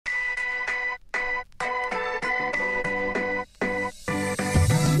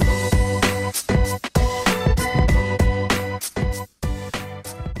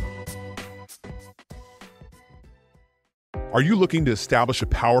Are you looking to establish a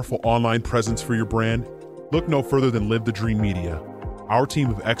powerful online presence for your brand? Look no further than Live the Dream Media. Our team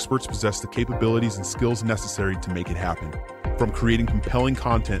of experts possess the capabilities and skills necessary to make it happen. From creating compelling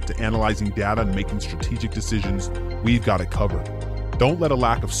content to analyzing data and making strategic decisions, we've got it covered. Don't let a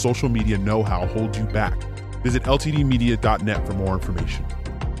lack of social media know-how hold you back. Visit ltdmedia.net for more information.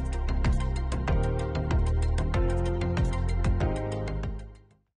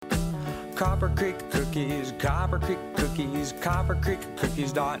 Copper Creek Cookies, Copper Creek Cookies,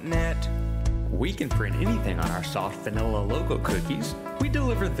 coppercreekcookies.net. We can print anything on our soft vanilla logo cookies. We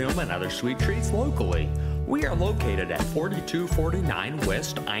deliver them and other sweet treats locally. We are located at 4249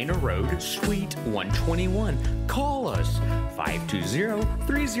 West Ina Road, Suite 121. Call us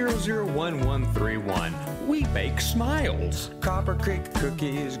 520-300-1131. We bake smiles. Copper Creek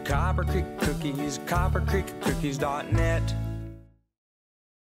Cookies, Copper Creek Cookies, coppercreekcookies.net.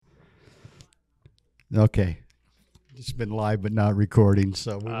 Okay. It's been live but not recording,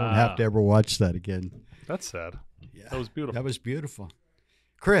 so we won't have to ever watch that again. That's sad. Yeah. That was beautiful. That was beautiful.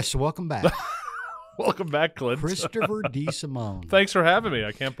 Chris, welcome back. Welcome back, Clint. Christopher DeSimone. Thanks for having me.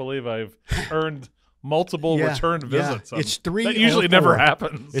 I can't believe I've earned multiple returned visits. It's 3 That or usually 4. never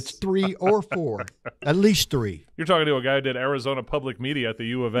happens. It's 3 or 4. At least 3. You're talking to a guy who did Arizona Public Media at the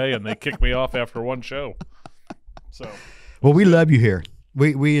U of A, and they kicked me off after one show. So, well, we love you here.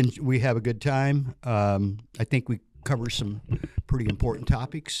 We have a good time. I think we cover some pretty important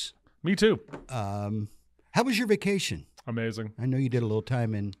topics. Me too. How was your vacation? Amazing. I know you did a little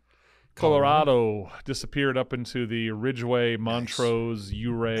time in Colorado. Disappeared up into the Ridgeway, Montrose,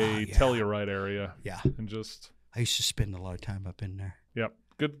 Ouray, Telluride area. Yeah. And just... I used to spend a lot of time up in there. Yep.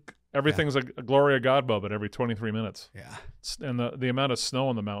 Good. Everything's a Gloria God moment every 23 minutes. Yeah. And the amount of snow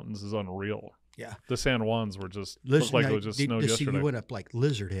on the mountains is unreal. Yeah. The San Juans were just looked like it was just snowed yesterday. You went up like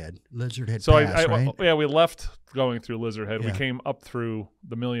Lizard Head So Pass, right? we left going through Lizard Head. Yeah. We came up through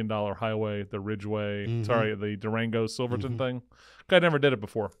the $1 Million Highway, the Ridgeway, the Durango Silverton thing. I never did it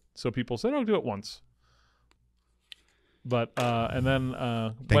before. So people said, "Oh, do it once." But and then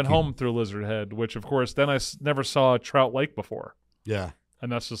went home through Lizard Head, which of course then I never saw Trout Lake before. Yeah.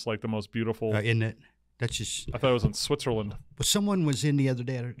 And that's just like the most beautiful. Isn't it? That's just. I thought it was in Switzerland. But someone was in the other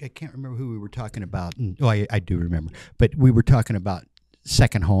day. I can't remember who we were talking about. I do remember. But we were talking about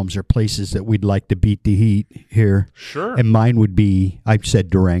second homes or places that we'd like to beat the heat here. Sure. And mine would be, I've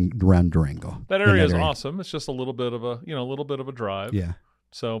said around Durango. That area is awesome. It's just a little bit of a drive. Yeah.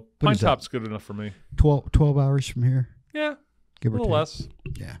 So Pine Top's good enough for me. 12 hours from here. Yeah. Give a little less.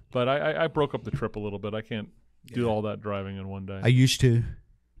 Yeah. But I broke up the trip a little bit. I can't do all that driving in one day. I used to.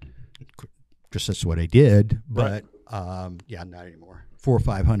 Just that's what I did, but right. Not anymore. 400 or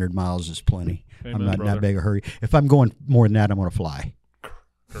 500 miles is plenty. Amen, I'm not in brother. that big a hurry. If I'm going more than that, I'm going to fly.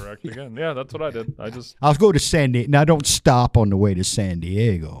 Correct again. Yeah, that's what I did. I'll go to San Diego. Now, don't stop on the way to San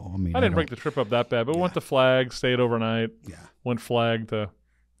Diego. I didn't break the trip up that bad, but we went to Flag, stayed overnight. Yeah. Went Flag to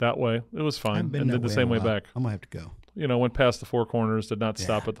that way. It was fine, and did the same way back. I'm gonna have to go. Went past the Four Corners. Did not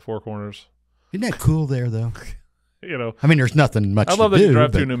stop at the Four Corners. Isn't that cool there, though? I mean, there's nothing much to do. I love that you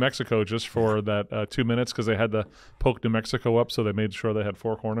drive through New Mexico just for that 2 minutes because they had to poke New Mexico up, so they made sure they had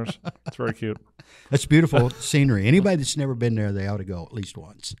Four Corners. It's very cute. That's beautiful scenery. Anybody that's never been there, they ought to go at least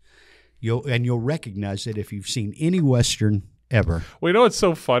once. You'll recognize it if you've seen any Western ever. Well, what's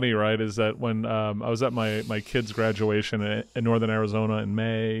so funny, right, is that when I was at my kid's graduation in northern Arizona in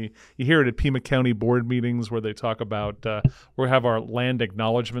May, you hear it at Pima County board meetings where they talk about we have our land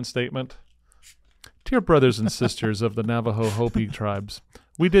acknowledgement statement. Dear brothers and sisters of the Navajo Hopi tribes,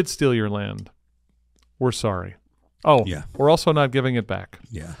 we did steal your land. We're sorry. Oh, yeah. We're also not giving it back.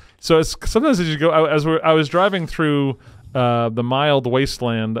 Yeah. So sometimes as you go, I was driving through the mild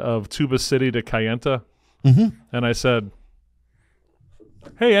wasteland of Tuba City to Kayenta, and I said,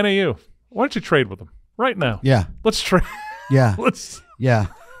 "Hey, NAU, why don't you trade with them right now? Yeah. Let's trade. Yeah. Let's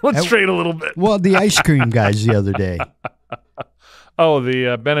trade a little bit." Well, the ice cream guys the other day. Oh,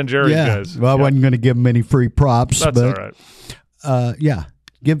 the Ben and Jerry's guys. Well, I wasn't going to give them any free props. That's but, all right.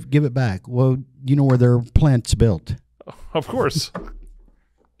 Give it back. Well, you know where their plant's built. Of course.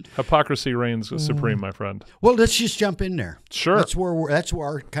 Hypocrisy reigns supreme, my friend. Well, let's just jump in there. Sure. That's where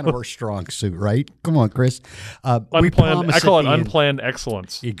our kind of our strong suit, right? Come on, Chris. I call it unplanned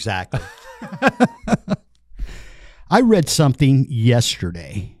excellence. Exactly. I read something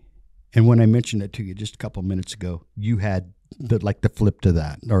yesterday, and when I mentioned it to you just a couple minutes ago, you had the flip to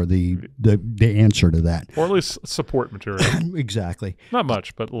that, or the answer to that, or at least support material. Exactly. Not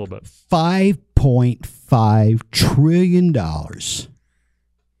much, but a little bit. $5.5 trillion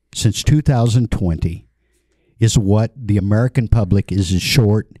since 2020 is what the American public is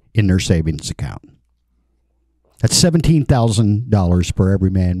short in their savings account. That's $17,000 per every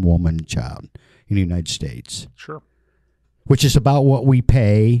man, woman, and child in the United States. Sure. Which is about what we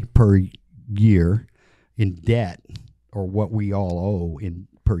pay per year in debt, or what we all owe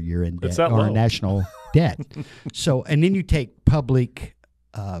per year in debt, or national debt. So, and then you take public.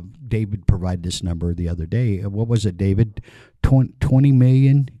 David provided this number the other day. What was it, David? 20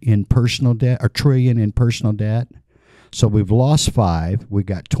 million in personal debt, or trillion in personal debt. So we've lost 5. We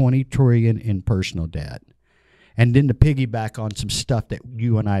got 20 trillion in personal debt. And then to piggyback on some stuff that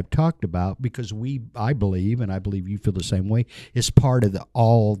you and I have talked about, because I believe, and I believe you feel the same way, is part of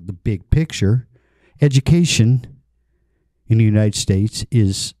the big picture. Education in the United States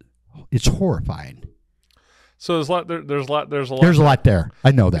it's horrifying. So there's a lot. There's a lot there.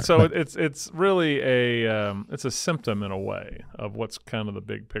 I know that. So it's really it's a symptom in a way of what's kind of the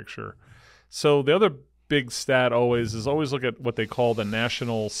big picture. So the other big stat always look at what they call the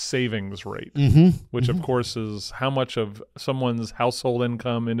national savings rate, which of course is how much of someone's household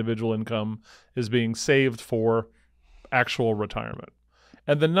income, individual income, is being saved for actual retirement.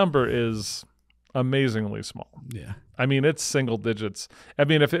 And the number is amazingly small. Yeah. I mean, it's single digits. I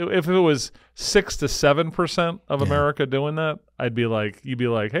mean, if it was 6 to 7% of America doing that, you'd be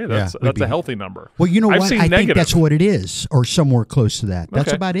like, hey, that's a healthy number. Well, you know what? I think that's what it is, or somewhere close to that.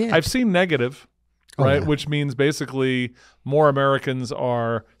 That's about it. I've seen negative. Right, which means basically more Americans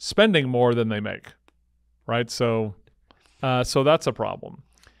are spending more than they make, right? So that's a problem.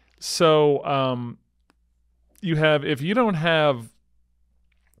 So if you don't have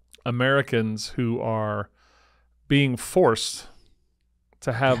Americans who are being forced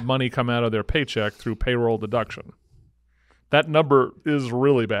to have money come out of their paycheck through payroll deduction, that number is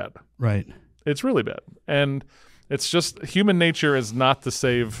really bad. Right. It's really bad, and it's just human nature is not to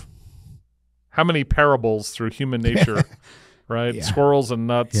save. How many parables through human nature, right? Yeah. Squirrels and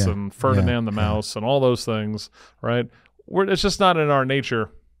nuts and Ferdinand the Mouse and all those things, right? It's just not in our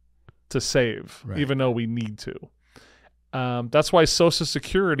nature to save, even though we need to. That's why Social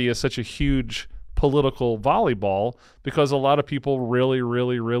Security is such a huge political volleyball, because a lot of people really,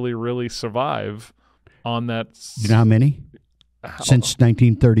 really, really, really survive on that. You know how many? Since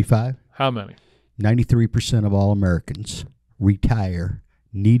 1935? How many? 93% of all Americans retire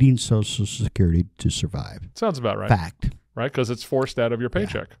needing Social Security to survive. Sounds about right. Fact. Right? Because it's forced out of your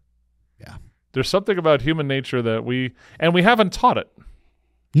paycheck. Yeah. There's something about human nature that we haven't taught it.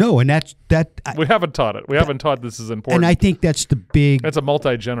 No, and we haven't taught it. We haven't taught this is important. And I think that's the big... It's a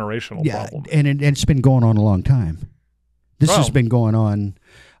multi-generational problem. And it's been going on a long time. This has been going on...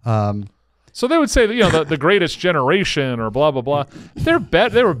 so they would say that, the greatest generation or blah, blah, blah.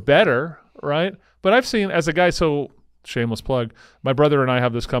 They were better, right? But I've seen, as a guy, shameless plug, my brother and I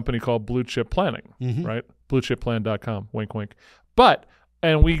have this company called Blue Chip Planning, right? BlueChipPlan.com, wink, wink.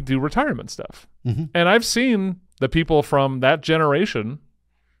 And we do retirement stuff. And I've seen the people from that generation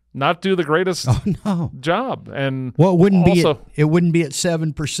not do the greatest job. And it wouldn't be at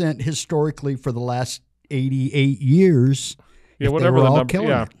 7% historically for the last 88 years. Yeah, whatever the number.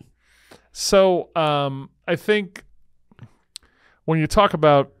 Yeah. So I think when you talk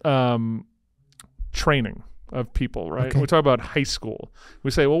about training of people, right? Okay. We talk about high school.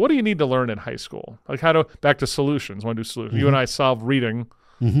 We say, well, what do you need to learn in high school? Like back to solutions. Want to do solutions. You and I solved reading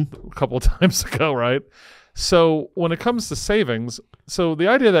a couple of times ago, right? So when it comes to savings, so the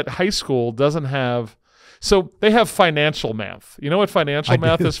idea that high school doesn't have, so they have financial math. You know what financial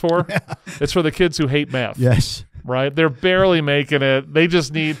math is for? It's for the kids who hate math. Yes. Right? They're barely making it. They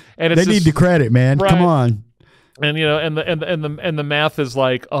just need, and they need the credit, man. Right? Come on. And and the math is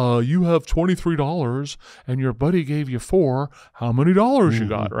like, you have $23 and your buddy gave you $4. How many dollars you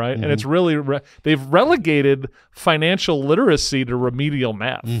got, right? And it's really they've relegated financial literacy to remedial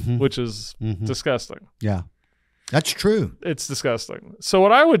math, which is disgusting. Yeah, that's true. It's disgusting. So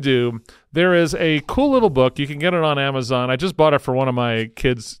what I would do, there is a cool little book. You can get it on Amazon. I just bought it for one of my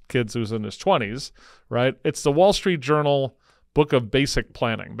kids who's in his 20s. Right? It's the Wall Street Journal book of basic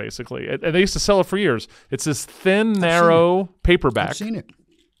planning, basically. And they used to sell it for years. It's this thin, narrow paperback. I've seen it.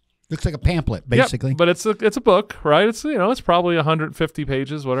 Looks like a pamphlet, basically. Yep, but it's a book, right? It's it's probably 150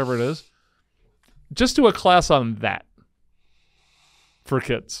 pages, whatever it is. Just do a class on that for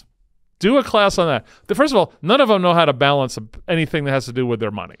kids. Do a class on that. First of all, none of them know how to balance anything that has to do with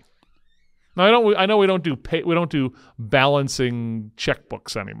their money. Now, I know we don't do balancing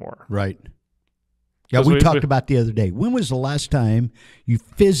checkbooks anymore. Right. Yeah, we talked about the other day. When was the last time you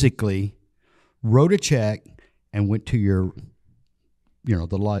physically wrote a check and went to your,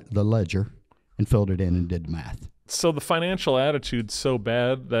 the ledger and filled it in and did math? So the financial attitude's so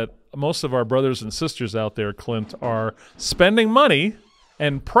bad that most of our brothers and sisters out there, Clint, are spending money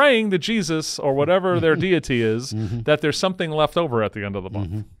and praying to Jesus or whatever their deity is that there's something left over at the end of the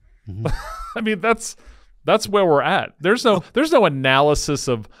month. I mean, that's where we're at. There's no analysis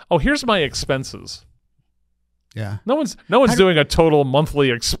of, here's my expenses. Yeah. No one's doing a total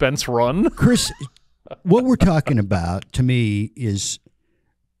monthly expense run. Chris, what we're talking about to me is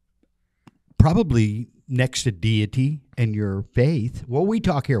probably next to deity and your faith. What we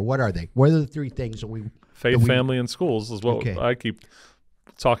talk here, what are they? What are the three things that we... Faith, family, and schools is what I keep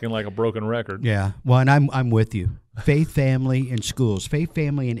talking like a broken record. Yeah. Well, and I'm with you. Faith, family, and schools. Faith,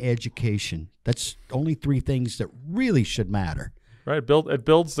 family, and education. That's only three things that really should matter. Right. It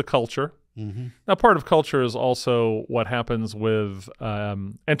builds the culture. Now, part of culture is also what happens with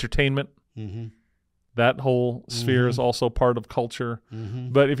entertainment. That whole sphere is also part of culture.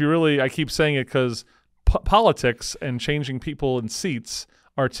 But if you really, I keep saying it because politics and changing people in seats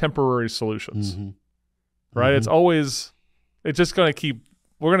are temporary solutions, right? It's just going to keep,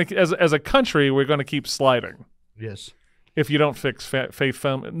 as a country, we're going to keep sliding. Yes. If you don't fix faith,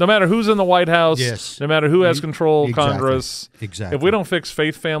 family, no matter who's in the White House, no matter who has control of Congress, if we don't fix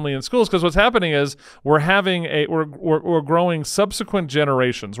faith, family, and schools, because what's happening is we're growing subsequent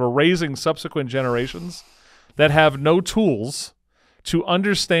generations. We're raising subsequent generations that have no tools to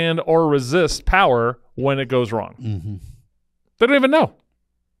understand or resist power when it goes wrong. They don't even know.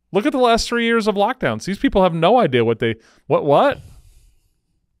 Look at the last 3 years of lockdowns. These people have no idea what.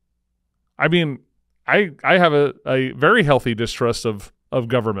 I mean, I have a very healthy distrust of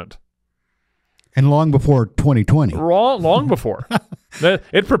government. And long before 2020. Long before.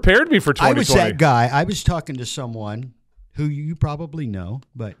 It prepared me for 2020. I was that guy. I was talking to someone who you probably know,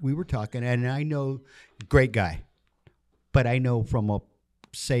 but we were talking, and I know, great guy. But I know from I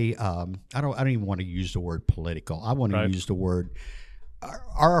don't even want to use the word political. I want to use the word,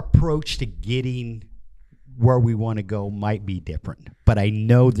 our approach to getting where we want to go might be different, but I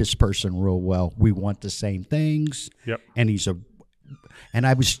know this person real well. We want the same things. Yep. And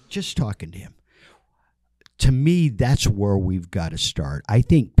I was just talking to him. To me, that's where we've got to start. I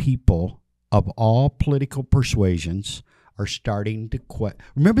think people of all political persuasions are starting to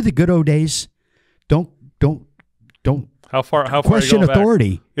remember the good old days? Don't How far question are you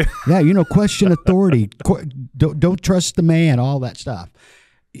authority. Yeah, question authority. Don't trust the man, all that stuff.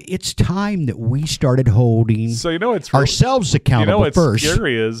 It's time that we started holding ourselves accountable first. You know what's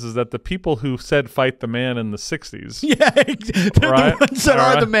scary is that the people who said fight the man in the 60s. Yeah, the ones that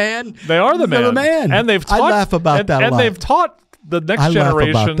are the man. They are the man. The man. And they've taught, I laugh about that a lot. And they've taught the next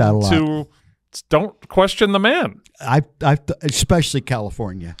generation to don't question the man. Especially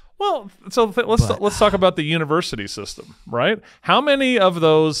California. Well, so let's talk about the university system, right? How many of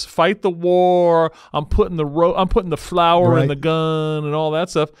those fight the war? I'm putting the flower in the gun and all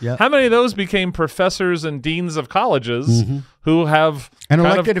that stuff. Yep. How many of those became professors and deans of colleges who have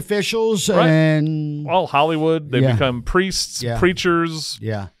elected officials and Hollywood? They become priests, preachers.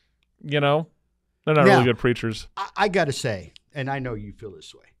 Yeah, they're not really good preachers. I got to say, and I know you feel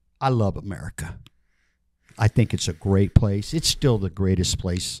this way. I love America. I think it's a great place. It's still the greatest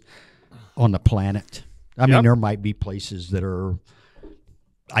place on the planet. I mean, there might be places that are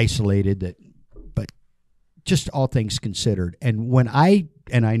isolated but just all things considered. And when I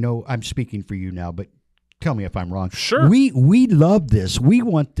know I'm speaking for you now, but tell me if I'm wrong. Sure. We love this. We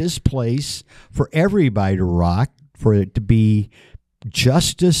want this place for everybody to rock, for it to be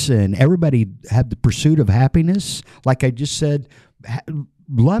justice and everybody have the pursuit of happiness. Like I just said,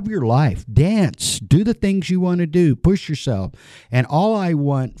 love your life, dance, do the things you want to do, push yourself. And all I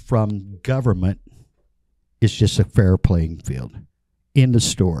want from government is just a fair playing field. End of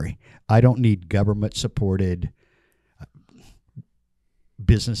story. I don't need government-supported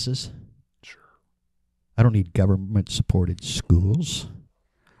businesses. Sure. I don't need government-supported schools.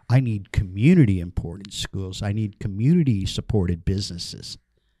 I need community-supported schools. I need community-supported businesses.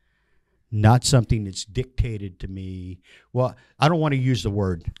 Not something that's dictated to me. Well, I don't want to use the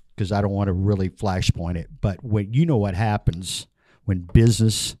word because I don't want to really flashpoint it. But what happens when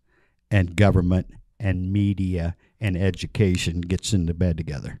business and government and media and education gets into bed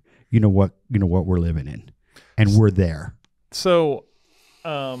together. You know what we're living in, and we're there. So,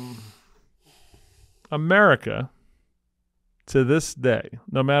 America, to this day,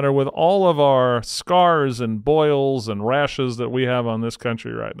 no matter with all of our scars and boils and rashes that we have on this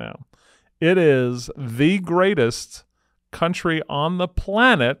country right now, it is the greatest country on the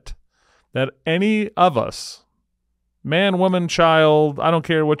planet that any of us, man, woman, child, I don't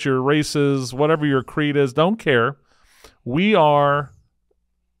care what your race is, whatever your creed is, don't care. We are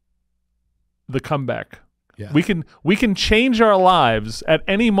the comeback. Yeah. We can change our lives at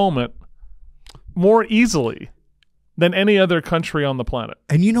any moment more easily than any other country on the planet.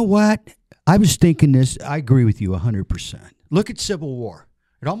 And you know what? I was thinking this. I agree with you 100%. Look at Civil War.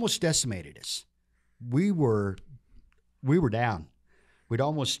 It almost decimated us. We were down. We'd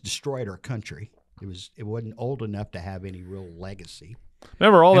almost destroyed our country. It wasn't old enough to have any real legacy.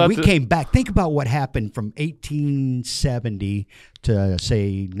 Remember all and that? We came back. Think about what happened from 1870 to,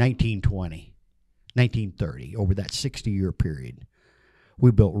 say, 1920, 1930, over that 60-year period.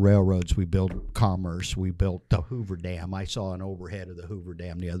 We built railroads. We built commerce. We built the Hoover Dam. I saw an overhead of the Hoover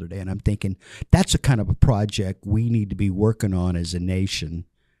Dam the other day, and I'm thinking that's a kind of a project we need to be working on as a nation,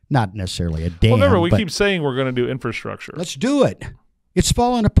 not necessarily a dam. Well, remember, we keep saying we're going to do infrastructure. Let's do it. It's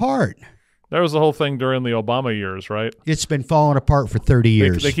falling apart. That was the whole thing during the Obama years, right? It's been falling apart for 30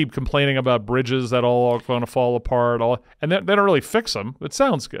 years. They keep complaining about bridges that all are going to fall apart, and they don't really fix them. It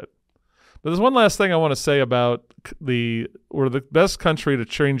sounds good. But there's one last thing I want to say about we're the best country to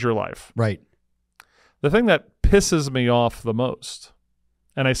change your life. Right. The thing that pisses me off the most,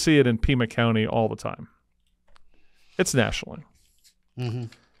 and I see it in Pima County all the time, it's nationally,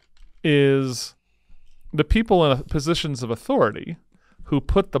 is the people in positions of authority who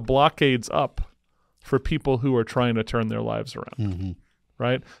put the blockades up for people who are trying to turn their lives around,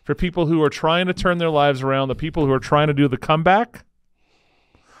 right? For people who are trying to turn their lives around, the people who are trying to do the comeback,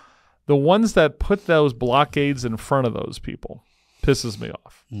 the ones that put those blockades in front of those people pisses me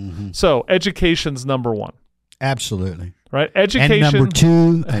off. So education's number one. Absolutely. Right? Education. And number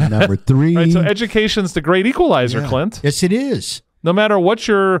two, and number three. Right, so education's the great equalizer, Clint. Yes, it is. No matter what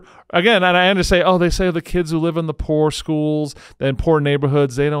again, and I understand, they say the kids who live in the poor schools, in poor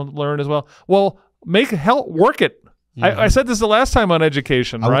neighborhoods, they don't learn as well. Well, work it. I said this the last time on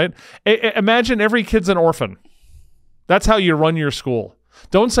education, right? Imagine every kid's an orphan. That's how you run your school.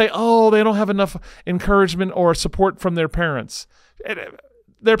 Don't say, they don't have enough encouragement or support from their parents.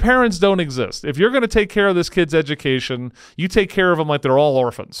 Their parents don't exist. If you're going to take care of this kid's education, you take care of them like they're all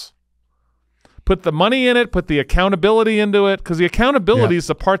orphans. Put the money in it, put the accountability into it, because the accountability is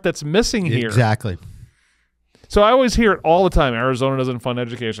the part that's missing here. Exactly. So I always hear it all the time. Arizona doesn't fund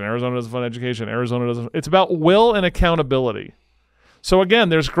education. Arizona doesn't fund education. Arizona doesn't. It's about will and accountability. So again,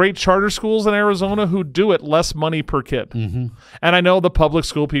 there's great charter schools in Arizona who do it less money per kid. And I know the public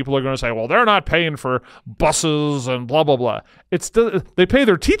school people are going to say, well, they're not paying for buses and blah, blah, blah. They pay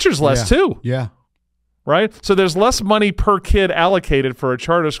their teachers less too. Yeah. Right? So there's less money per kid allocated for a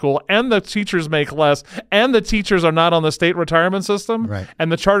charter school, and the teachers make less, and the teachers are not on the state retirement system, right,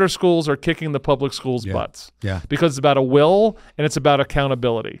 and the charter schools are kicking the public schools' butts. Yeah. Because it's about a will and it's about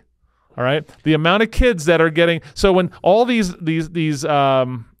accountability. All right? The amount of kids that are getting – so when all these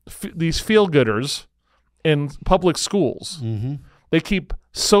feel-gooders in public schools, they keep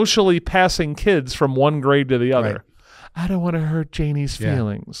socially passing kids from one grade to the other. Right. I don't want to hurt Janie's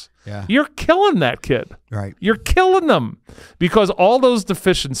feelings. Yeah. You're killing that kid. Right. You're killing them because all those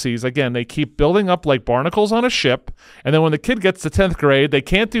deficiencies, again, they keep building up like barnacles on a ship. And then when the kid gets to 10th grade, they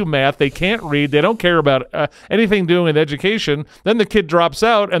can't do math. They can't read. They don't care about anything doing with education. Then the kid drops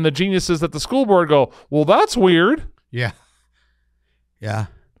out and the geniuses at the school board go, well, that's weird. Yeah. Yeah.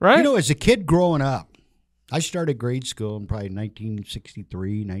 Right? You know, as a kid growing up, I started grade school in probably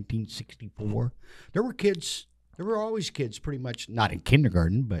 1963, 1964. There were always kids pretty much, not in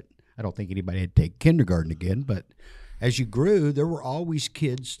kindergarten, but I don't think anybody had to take kindergarten again. But as you grew, there were always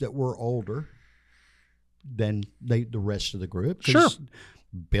kids that were older than the rest of the group. Sure.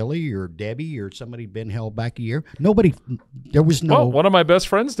 Billy or Debbie or somebody had been held back a year. There was no. Well, one of my best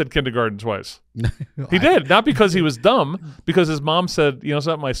friends did kindergarten twice. He did. Not because he was dumb, because his mom said,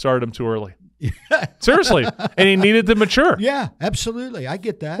 something, I started him too early. Seriously. And he needed to mature. Yeah, absolutely. I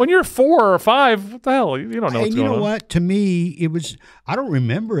get that. When you're 4 or 5, what the hell? You don't know what's going on. You know what? To me, it was, I don't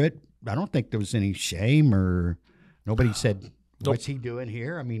remember it. I don't think there was any shame or nobody said, what's he doing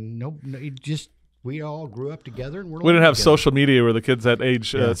here? I mean, no, it just, we all grew up together. And we didn't have social media where the kids at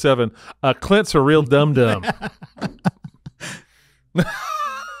age 7. Clint's a real dum-dum.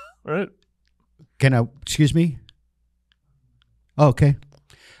 Right? Excuse me? Oh, okay.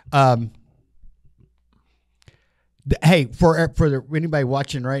 Hey, for anybody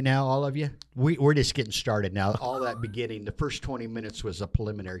watching right now, all of you, we're just getting started now. All that beginning, the first 20 minutes was a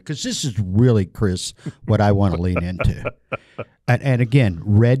preliminary, because this is really, Chris, what I want to lean into. And again,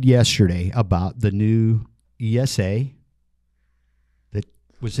 read yesterday about the new ESA that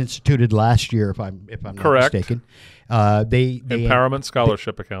was instituted last year, if I'm not mistaken. They Empowerment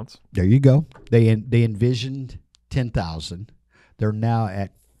Scholarship accounts. There you go. They envisioned 10,000. They're now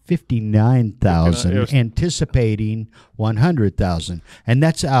at 59,000, anticipating 100,000, and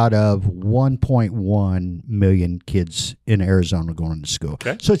that's out of 1.1 million kids in Arizona going to school.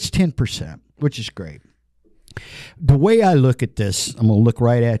 Okay. So it's 10%, which is great. The way I look at this, I'm going to look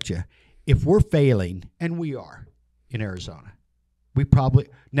right at you. If we're failing, and we are in Arizona, we probably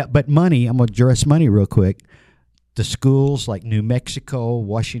now, but money. I'm going to address money real quick. The schools like New Mexico,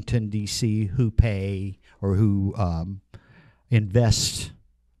 Washington D.C., who pay or who invest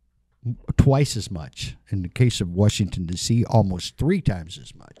twice as much. In the case of Washington D.C., almost 3 times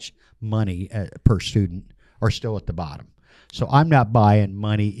as much money per student are still at the bottom. So I'm not buying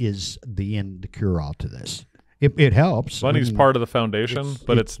money is the cure-all to this. It helps. Money's part of the foundation,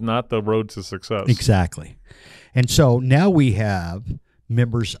 but it's not the road to success. Exactly. And so now we have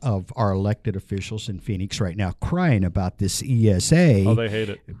members of our elected officials in Phoenix right now crying about this ESA. Oh, they hate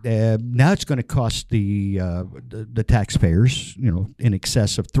it. Now it's going to cost the taxpayers, in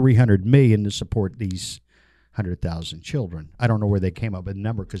excess of $300 million to support these 100,000 children. I don't know where they came up with the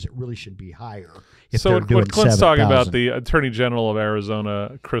number because it really should be higher. So what Clint's talking about, the Attorney General of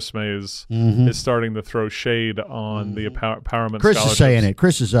Arizona, Chris Mays, is starting to throw shade on the empowerment Chris scholarships. is saying it.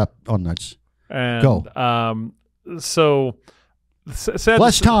 Chris is up on this. And, go. So sad.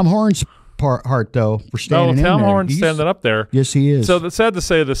 Bless Tom Horn's heart, though, for standing in there. Tom Horn's standing up there. Yes, he is. So it's sad to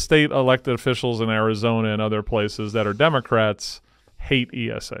say the state elected officials in Arizona and other places that are Democrats hate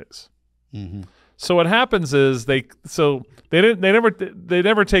ESAs. Mm-hmm. So what happens is they never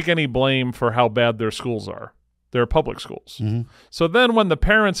take any blame for how bad their schools are. They're public schools. Mm-hmm. So then when the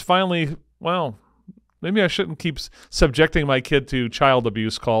parents finally, maybe I shouldn't keep subjecting my kid to child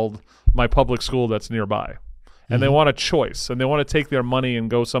abuse called my public school that's nearby. And they want a choice, and they want to take their money and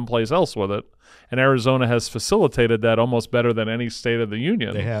go someplace else with it. And Arizona has facilitated that almost better than any state of the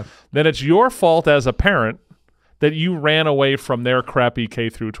union. They have. Then it's your fault as a parent that you ran away from their crappy K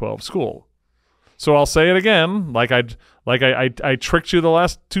through 12 school. So I'll say it again, like I tricked you the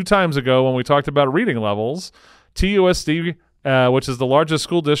last 2 times ago when we talked about reading levels. TUSD, which is the largest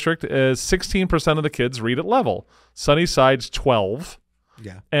school district, is 16% of the kids read at level. Sunnyside's 12%.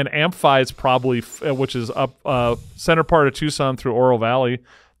 Yeah. And Amphi's probably, which is up center part of Tucson through Oro Valley,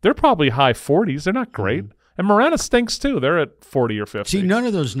 they're probably high 40s. They're not great. Mm-hmm. And Marana stinks too. They're at 40 or 50. See, none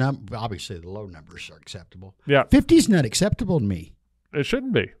of those numbers, obviously the low numbers are acceptable. Yeah. 50 is not acceptable to me. It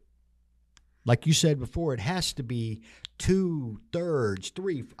shouldn't be. Like you said before, it has to be 2/3,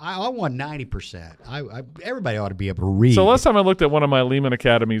 3. I want 90%. Everybody ought to be able to read. So last time I looked at one of my Lehman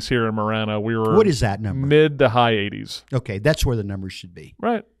academies here in Marana, we were what is that number? Mid to high 80s. Okay, that's where the numbers should be.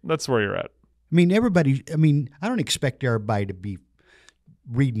 Right, that's where you're at. I don't expect everybody to be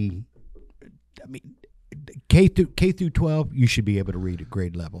reading. K through 12, you should be able to read at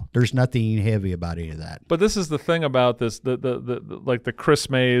grade level. There's nothing heavy about any of that. But this is the thing about this, the like the Chris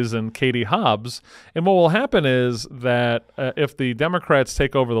Mays and Katie Hobbs. And what will happen is that if the Democrats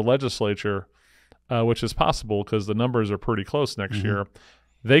take over the legislature, which is possible because the numbers are pretty close next year,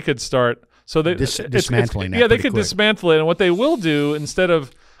 they could start. So they dismantling. They could dismantle it. And what they will do instead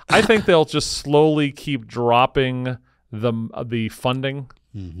of, I think they'll just slowly keep dropping the funding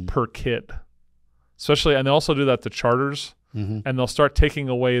per kid. Especially, and they also do that to charters, and they'll start taking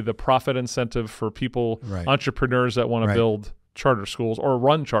away the profit incentive for people, entrepreneurs that want to build charter schools or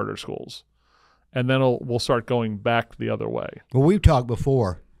run charter schools, and then we'll start going back the other way. Well, we've talked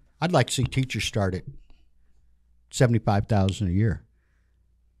before. I'd like to see teachers start at $75,000 a year.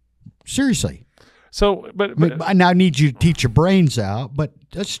 Seriously. So, but I now need you to teach your brains out, but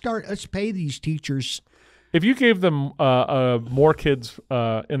let's pay these teachers. If you gave them more kids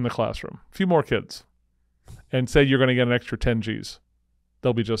in the classroom, a few more kids, and said you're going to get an extra 10 Gs,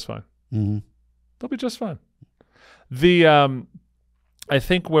 they'll be just fine. Mm-hmm. They'll be just fine. I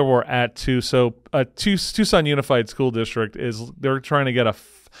think where we're at too. So Tucson Unified School District they're trying to get a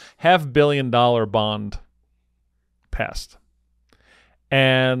 $500 million bond passed.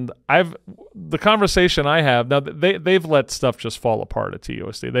 And the conversation I have now, they've let stuff just fall apart at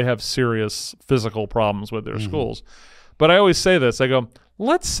TUSD. They have serious physical problems with their schools. But I always say this. I go,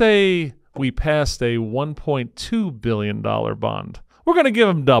 let's say we passed a $1.2 billion bond. We're going to give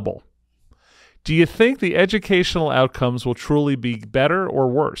them double. Do you think the educational outcomes will truly be better or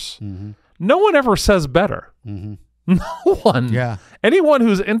worse? Mm-hmm. No one ever says better. Mm-hmm. No one. Yeah. Anyone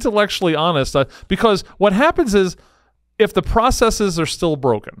who's intellectually honest, because what happens is, if the processes are still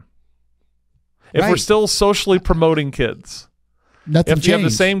broken, if we're still socially promoting kids, nothing if you have the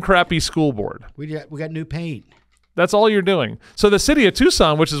same crappy school board, we got new paint. That's all you're doing. So the city of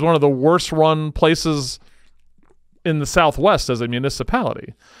Tucson, which is one of the worst run places in the Southwest as a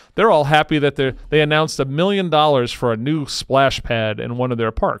municipality, they're all happy that they announced $1 million for a new splash pad in one of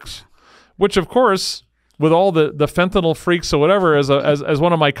their parks, which of course, with all the fentanyl freaks or whatever, as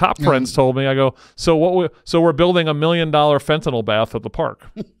one of my cop friends told me, I go, so we're building $1 million fentanyl bath at the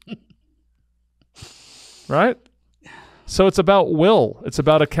park. right? So it's about will. It's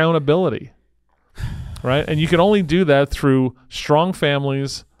about accountability, right? And you can only do that through strong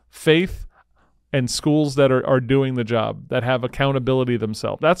families, faith, and schools that are doing the job, that have accountability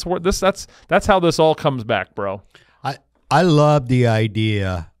themselves. That's how this all comes back, bro. I love the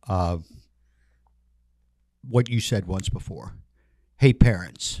idea of what you said once before. Hey,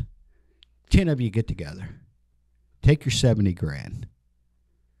 parents, 10 of you get together. Take your $70,000.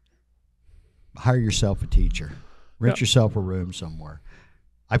 Hire yourself a teacher. Rent yourself a room somewhere.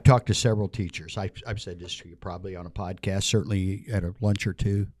 I've talked to several teachers. I've said this to you probably on a podcast, certainly at a lunch or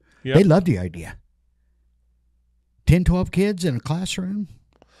two. Yep. They love the idea. 10, 12 kids in a classroom.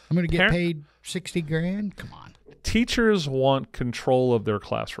 I'm going to get paid $60,000. Come on. Teachers want control of their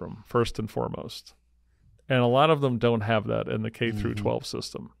classroom, first and foremost. And a lot of them don't have that in the K through 12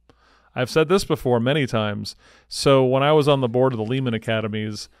 system. I've said this before many times. So when I was on the board of the Lehman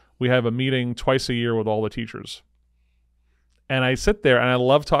Academies, we have a meeting twice a year with all the teachers. And I sit there and I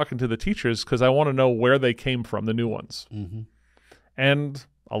love talking to the teachers because I want to know where they came from, the new ones. Mm-hmm. And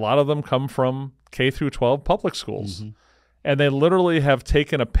a lot of them come from K through 12 public schools. Mm-hmm. And they literally have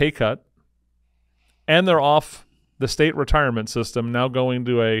taken a pay cut and they're off the state retirement system, now going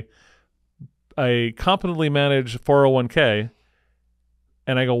to a competently managed 401k.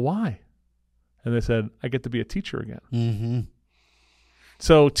 And I go, why? And they said, I get to be a teacher again. Mm-hmm.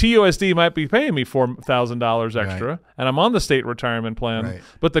 So TUSD might be paying me $4,000 extra, right, and I'm on the state retirement plan, right,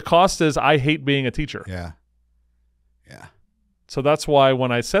 but the cost is I hate being a teacher. Yeah. Yeah. So that's why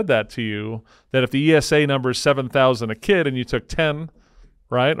when I said that to you, that if the ESA number is 7,000 a kid and you took 10,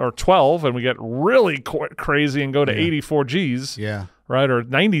 right, or 12, and we get really crazy and go to 84 Gs, right, or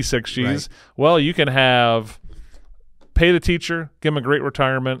 96 Gs, right, well, you can pay the teacher, give them a great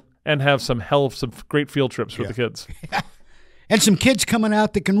retirement, and have some great field trips for the kids. And some kids coming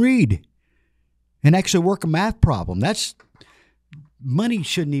out that can read and actually work a math problem. Money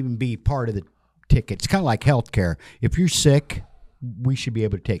shouldn't even be part of the ticket. It's kind of like health care. If you're sick, we should be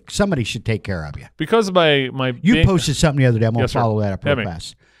able to somebody should take care of you. Because of my you posted something the other day. I'm going to follow that up real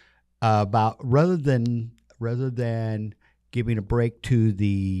fast. About rather than giving a break to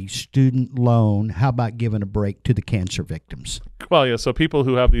the student loan, how about giving a break to the cancer victims? Well, yeah. So people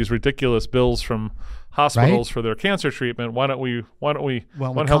who have these ridiculous bills from hospitals for their cancer treatment, why don't we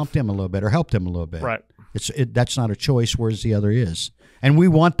comp them a little bit or help them a little bit? Right. That's not a choice, whereas the other is. And we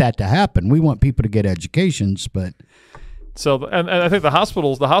want that to happen. We want people to get educations, but so and I think the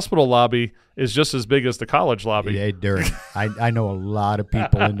hospital lobby is just as big as the college lobby. Yeah, Derek. I know a lot of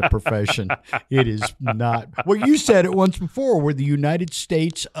people in the profession. It is not. Well, you said it once before. We're the United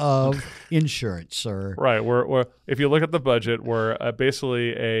States of insurance, sir. Right. We're if you look at the budget, we're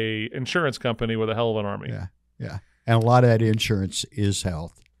basically a insurance company with a hell of an army. Yeah, yeah. And a lot of that insurance is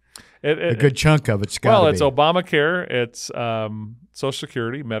health. A good chunk of it's got. Well, it's Obamacare, it's Social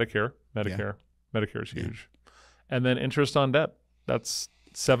Security, Medicare. Medicare is huge. And then interest on debt. That's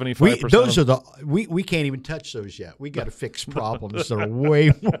 75%. Those are we can't even touch those yet. We got to fix problems that are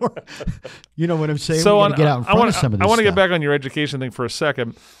way more. You know what I'm saying? So we got to get out in front of some of this. I want to get back on your education thing for a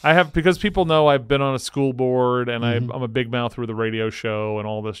second. Because people know I've been on a school board and I'm a big mouth through the radio show and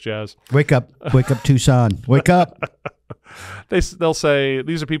all this jazz. Wake up, Tucson, wake up. They'll say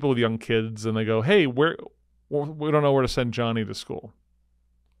these are people with young kids and they go, hey, we don't know where to send Johnny to school.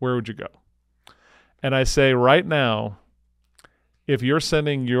 Where would you go? And I say right now, if you're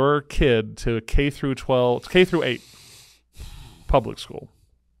sending your kid to K through 8 public school,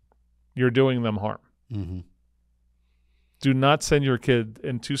 you're doing them harm. Mm-hmm. Do not send your kid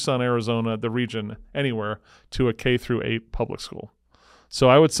in Tucson, Arizona, the region, anywhere, to a K through 8 public school. So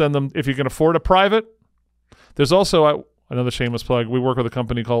I would send them, if you can afford a private. There's also another shameless plug. We work with a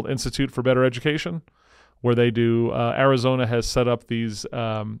company called Institute for Better Education, where they do, Arizona has set up these,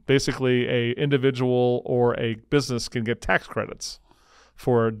 basically a individual or a business can get tax credits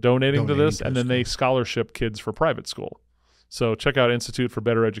for donating to this, and then they scholarship kids for private school. So check out Institute for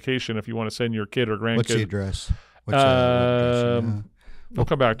Better Education if you want to send your kid or grandkid. What's the address? We'll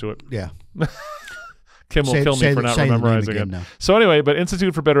come back to it. Yeah. Kim will kill me for not memorizing it. So anyway, but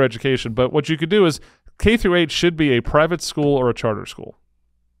Institute for Better Education. But what you could do is K through 8 should be a private school or a charter school.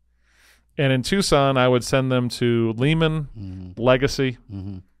 And in Tucson, I would send them to Lehman, Legacy,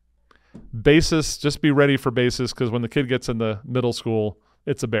 Basis. Just be ready for Basis because when the kid gets in the middle school,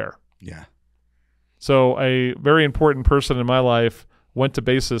 it's a bear. Yeah. So a very important person in my life went to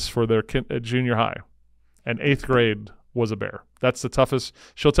Basis for their junior high, and 8th grade was a bear. That's the toughest.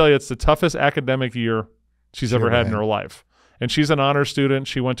 She'll tell you it's the toughest academic year she's ever had in her life. And she's an honor student.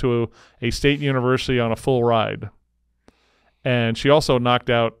 She went to a state university on a full ride. And she also knocked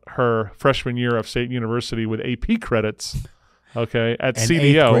out her freshman year of State University with AP credits. Okay, at and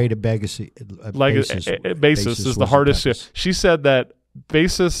CDO. 8th grade of basis is the hardest. She said that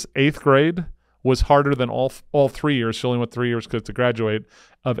basis 8th grade was harder than all 3 years. She only went 3 years to graduate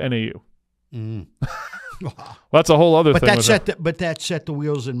of NAU. Well, that's a whole other thing. But that set the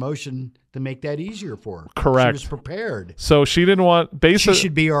wheels in motion to make that easier for her. Correct. She was prepared. So she didn't want basis. She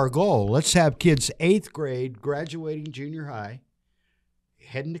should be our goal. Let's have kids 8th grade graduating junior high,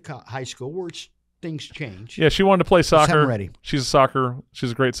 heading to high school where things change. Yeah, she wanted to play soccer. Ready. She's a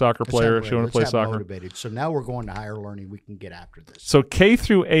great soccer player. She wanted to play soccer. Motivated. So now we're going to higher learning. We can get after this. So K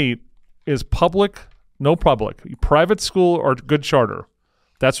through 8 is public, no public, private school or good charter.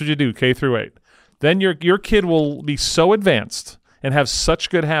 That's what you do, K through 8. Then your kid will be so advanced and have such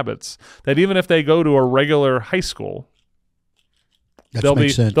good habits that even if they go to a regular high school, they'll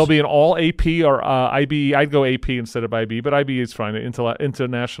be an all AP or IB. I'd go AP instead of IB, but IB is fine.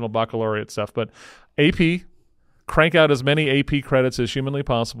 International Baccalaureate stuff. But AP, crank out as many AP credits as humanly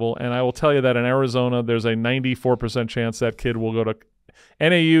possible. And I will tell you that in Arizona, there's a 94% chance that kid will go to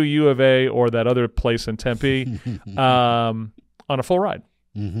NAU, U of A, or that other place in Tempe on a full ride.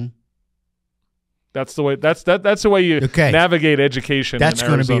 Mm-hmm. That's the way. That's the way you navigate education. That's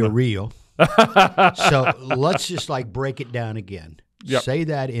going to be a real. So let's just break it down again. Yep. Say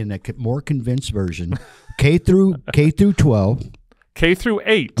that in a more convinced version. K through 12. K through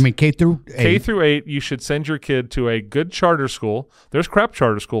 8. I mean K through 8. K through 8. You should send your kid to a good charter school. There's crap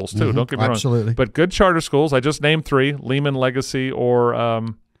charter schools too. Don't get me wrong. Absolutely. But good charter schools. I just named 3: Lehman, Legacy, or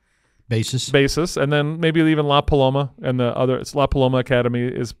Basis, and then maybe even La Paloma and the other. It's La Paloma Academy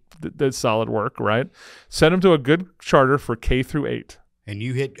is solid work, right? Send them to a good charter for K through 8. And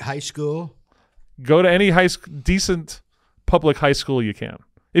you hit high school. Go to any decent public high school you can.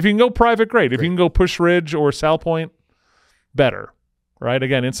 If you can go private, great. If you can go Push Ridge or Sal Point, better, right?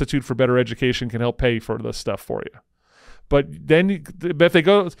 Again, Institute for Better Education can help pay for this stuff for you. But then, if they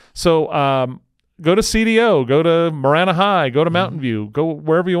go, go to CDO, go to Marana High, go to Mountain View, go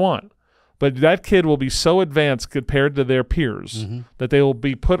wherever you want. But that kid will be so advanced compared to their peers that they will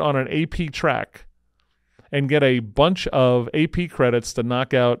be put on an AP track and get a bunch of AP credits to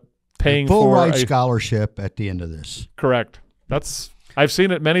knock out paying for full ride scholarship at the end of this. Correct. I've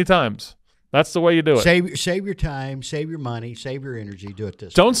seen it many times. That's the way you do it. Save your time, save your money, save your energy. Do it this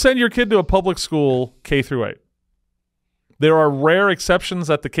way. Don't send your kid to a public school K through 8. There are rare exceptions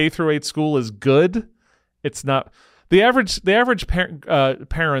that the K through 8 school is good. It's not. The average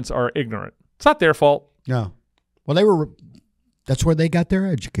parents are ignorant. It's not their fault. No. Well, that's where they got their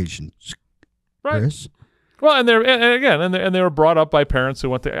education. Right. Chris. Well, and they were brought up by parents who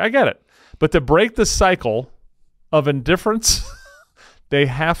went to. I get it, but to break the cycle of indifference, they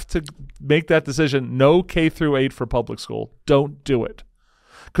have to make that decision. No K through 8 for public school. Don't do it.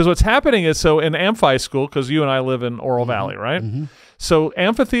 Because what's happening is, so in Amphi school, because you and I live in Oro Valley, right? Mm-hmm. So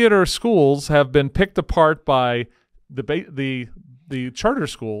amphitheater schools have been picked apart by the charter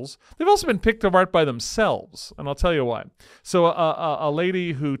schools. They've also been picked apart by themselves, and I'll tell you why. So a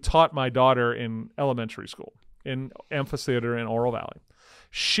lady who taught my daughter in elementary school in amphitheater in Oro Valley,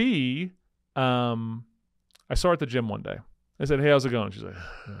 she, I saw her at the gym one day. I said, "Hey, how's it going?" She's like,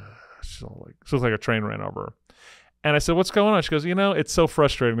 she looks like a train ran over her. And I said, "What's going on?" She goes, "It's so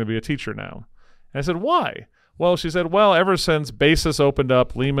frustrating to be a teacher now." And I said, "Why?" Well, she said, "Well, ever since Basis opened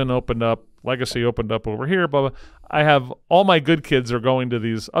up, Lehman opened up, Legacy opened up over here, blah, blah, I have all my good kids are going to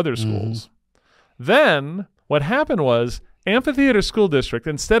these other schools." Then what happened was Amphitheater School District,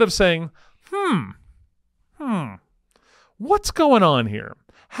 instead of saying, what's going on here?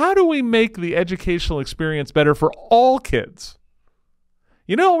 How do we make the educational experience better for all kids?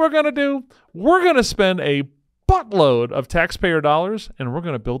 You know what we're going to do? We're going to spend a buttload of taxpayer dollars, and we're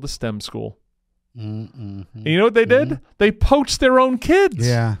going to build a STEM school. And you know what they did? They poached their own kids.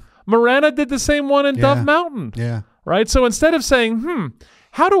 Yeah. Marana did the same one in Dove Mountain. Yeah. Right? So instead of saying,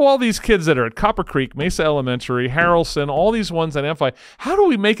 how do all these kids that are at Copper Creek, Mesa Elementary, Harrelson, all these ones at Amphi, how do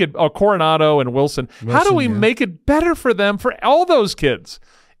we make it, Coronado and Wilson, how do we make it better for them, for all those kids,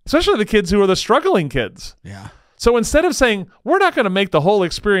 especially the kids who are the struggling kids? Yeah. So instead of saying, we're not going to make the whole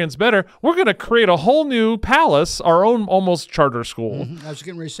experience better, we're going to create a whole new palace, our own almost charter school. I was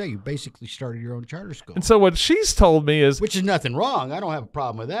getting ready to say, you basically started your own charter school. And so what she's told me is... Which is nothing wrong. I don't have a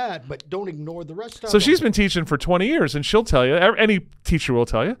problem with that, but don't ignore the rest of it. So she's been teaching for 20 years, and she'll tell you, any teacher will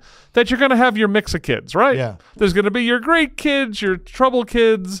tell you, that you're going to have your mix of kids, right? Yeah. There's going to be your great kids, your trouble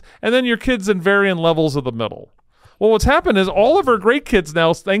kids, and then your kids in varying levels of the middle. Well, what's happened is all of her great kids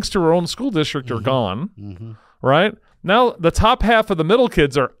now, thanks to her own school district, are gone, right? Now the top half of the middle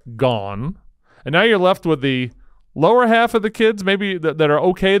kids are gone, and now you're left with the lower half of the kids maybe that are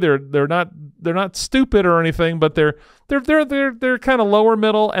okay. They're not stupid or anything, but they're kind of lower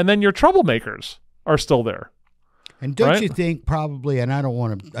middle, and then your troublemakers are still there. And don't you think probably, and I don't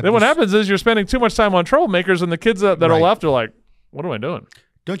want to... Then what happens is you're spending too much time on troublemakers, and the kids that are left are like, what am I doing?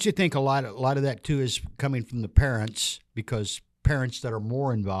 Don't you think a lot of that, too, is coming from the parents, because parents that are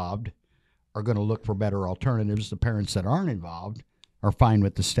more involved are going to look for better alternatives. The parents that aren't involved are fine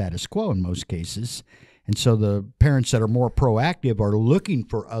with the status quo in most cases. And so the parents that are more proactive are looking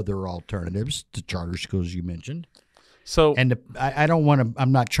for other alternatives to charter schools you mentioned. So, and I don't want to.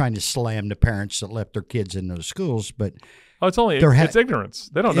 I'm not trying to slam the parents that left their kids in those schools, but it's ignorance.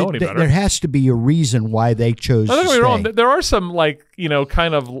 They don't know any better. There has to be a reason why they chose. Don't get me wrong. There are some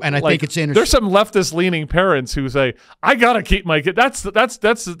kind of, and I think it's interesting. There's some leftist leaning parents who say, "I gotta keep my kid." That's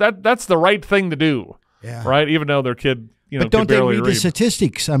the right thing to do. Yeah. Right. Even though their kid, but don't they read the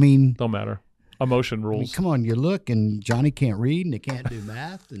statistics? I mean, don't matter. Emotion rules. I mean, come on, you look, and Johnny can't read, and they can't do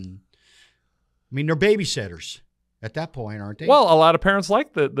math, and I mean, they're babysitters at that point, aren't they? Well, a lot of parents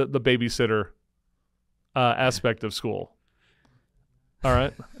like the babysitter aspect of school. All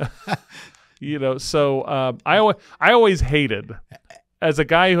right, so I always hated, as a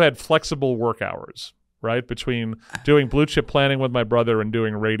guy who had flexible work hours, right, between doing blue chip planning with my brother and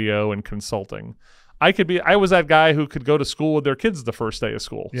doing radio and consulting. I was that guy who could go to school with their kids the first day of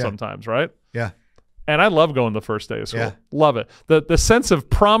school sometimes, right? Yeah. And I love going the first day of school. Yeah. Love it. The sense of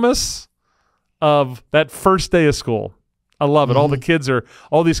promise of that first day of school. I love it. Mm-hmm.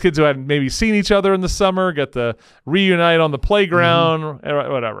 All these kids who hadn't maybe seen each other in the summer get to reunite on the playground,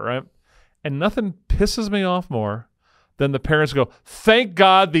 whatever, right? And nothing pisses me off more than the parents go, thank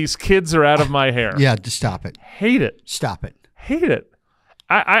God these kids are out of my hair. Yeah, just stop it. Hate it. Stop it. Hate it.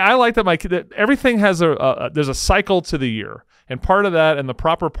 I like that that everything has there's a cycle to the year, and part of that and the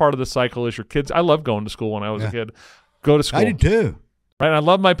proper part of the cycle is your kids. I loved going to school when I was a kid. Go to school. I did too. Right. And I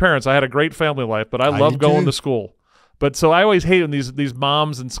love my parents. I had a great family life, but I love going to school. But so I always hate when these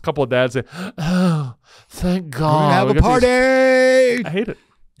moms and a couple of dads say, "Oh, thank God, have a party." I hate it.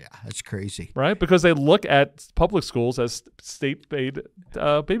 Yeah, that's crazy. Right, because they look at public schools as state-paid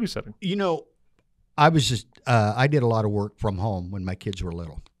babysitting. You know, I did a lot of work from home when my kids were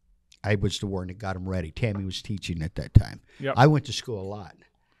little. I was the one that got them ready. Tammy was teaching at that time. Yep. I went to school a lot.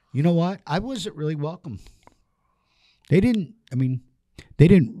 You know what? I wasn't really welcome. They didn't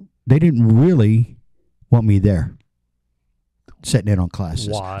really want me there, sitting in on classes.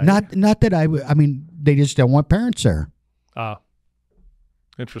 Why? Not that they just don't want parents there.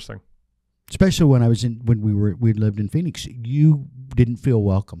 Interesting. Especially when we lived in Phoenix. You didn't feel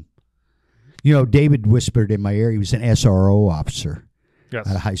welcome. You know, David whispered in my ear. He was an SRO officer at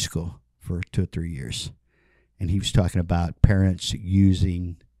a high school for 2 or 3 years. And he was talking about parents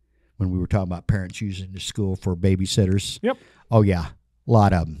using, when we were talking about parents using the school for babysitters. Yep. Oh, yeah. A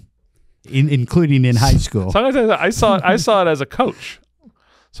lot of them, including in high school. So I saw it as a coach.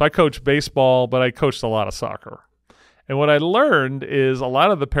 So I coached baseball, but I coached a lot of soccer. And what I learned is a lot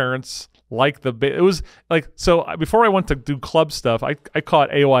of the parents it was like, so before I went to do club stuff, I caught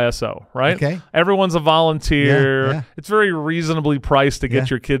AYSO, right? Okay. Everyone's a volunteer. Yeah. It's very reasonably priced to get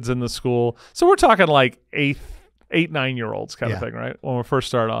your kids in the school. So we're talking like 8, 9-year-olds kind of thing, right? When we first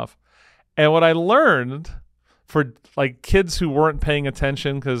start off. And what I learned for like kids who weren't paying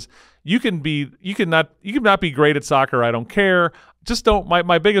attention, because you can not be great at soccer. I don't care. Just don't.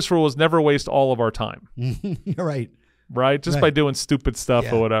 My biggest rule is never waste all of our time. Right, just by doing stupid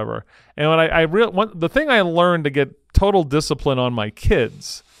stuff or whatever. And when the thing I learned to get total discipline on my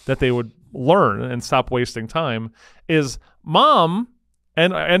kids that they would learn and stop wasting time is mom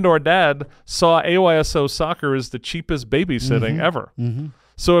and or dad saw AYSO soccer as the cheapest babysitting ever. Mm-hmm.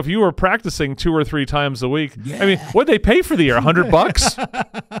 So if you were practicing 2 or 3 times a week, I mean, what'd they pay for the year? $100?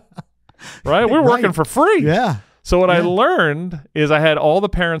 Right, we're working for free. Yeah. So what I learned is I had all the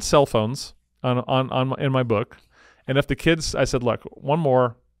parents' cell phones in my book. And if the kids, I said, look, one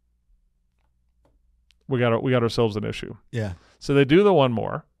more, we got ourselves an issue. Yeah. So they do the one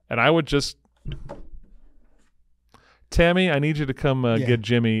more, and I would just, Tammy, I need you to come get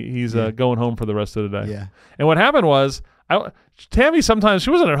Jimmy. He's going home for the rest of the day. Yeah. And what happened was, Tammy sometimes, she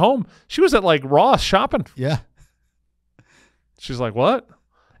wasn't at home. She was at like Ross shopping. Yeah. She's like, what?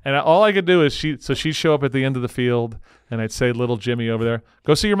 And all I could do is she'd show up at the end of the field, and I'd say, little Jimmy over there,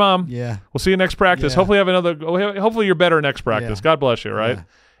 go see your mom. Yeah. We'll see you next practice. Yeah. Hopefully you're better next practice. Yeah. God bless you, right? Yeah.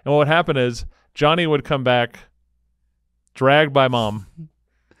 And what would happen is Johnny would come back dragged by mom.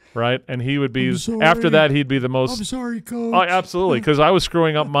 right? And he would be, after that, he'd be the most. I'm sorry, Coach. Oh, absolutely, because I was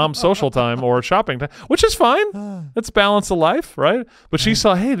screwing up mom's social time or shopping time, which is fine. It's balance of life, right? But she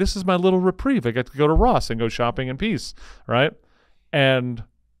saw, hey, this is my little reprieve. I get to go to Ross and go shopping in peace, right?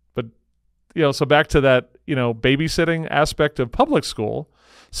 But so back to that, babysitting aspect of public school.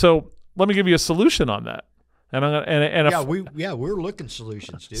 So let me give you a solution on that. And I'm gonna, we're looking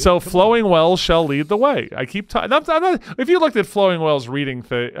solutions, dude. So flowing wells shall lead the way. I keep talking. If you looked at flowing wells reading,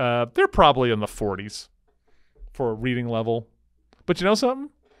 they're probably in the 40s for a reading level. But you know something?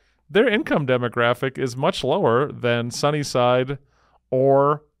 Their income demographic is much lower than Sunnyside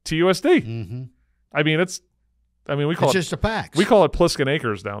or TUSD. Mm-hmm. We call it's just a fact. We call it Pliskin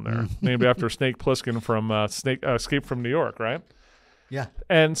Acres down there, named after Snake Plissken from Escape from New York, right? Yeah.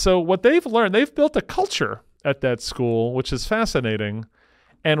 And so what they've learned, they've built a culture at that school, which is fascinating.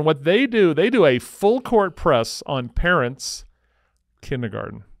 And what they do a full court press on parents'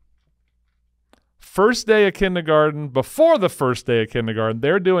 kindergarten. First day of kindergarten, before the first day of kindergarten,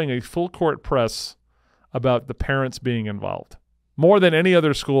 they're doing a full court press about the parents being involved. More than any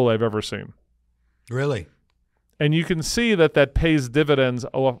other school I've ever seen. Really? And you can see that pays dividends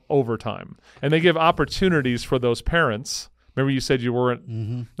over time. And they give opportunities for those parents. Remember you said you weren't.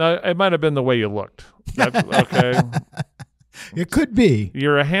 Mm-hmm. Now, it might have been the way you looked. Okay. It could be.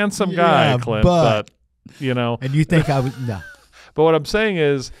 You're a handsome guy, Clint, but And you think I would, no. But what I'm saying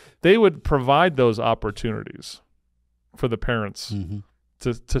is they would provide those opportunities for the parents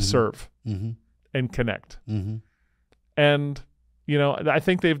to serve and connect. Mm-hmm. And, I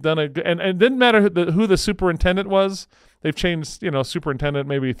think they've done and it didn't matter who the superintendent was. They've changed, superintendent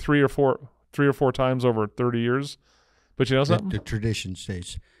maybe three or four times over 30 years. But you know something? The tradition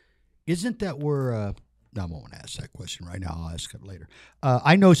states. Isn't that where no, I won't ask that question right now. I'll ask it later.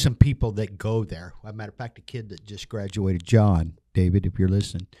 I know some people that go there. As a matter of fact, a kid that just graduated, John, David, if you're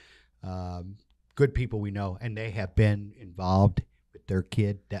listening, good people we know, and they have been involved with their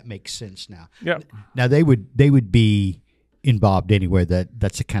kid. That makes sense now. Yeah. Now they would be involved anywhere.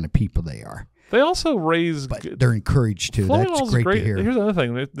 That's the kind of people they are. They also raise. But they're encouraged to. That's great to hear. Here's another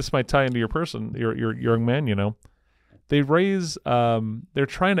thing. This might tie into your young man. They raise. They're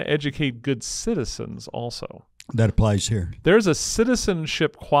trying to educate good citizens also. That applies here. There's a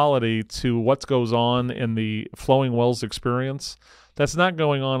citizenship quality to what goes on in the Flowing Wells experience that's not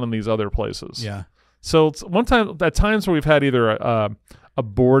going on in these other places. Yeah. So it's at times where we've had either a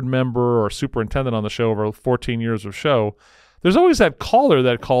board member or superintendent on the show over 14 years of show, there's always that caller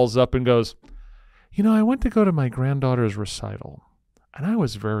that calls up and goes, I went to go to my granddaughter's recital, and I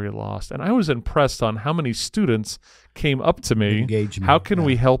was very lost, and I was impressed on how many students came up to me. Engagement. How can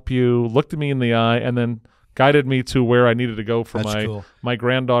we help you? Looked at me in the eye, and then guided me to where I needed to go for my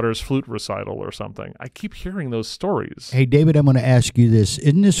granddaughter's flute recital or something. I keep hearing those stories. Hey, David, I'm going to ask you this.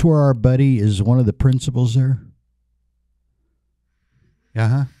 Isn't this where our buddy is one of the principals there?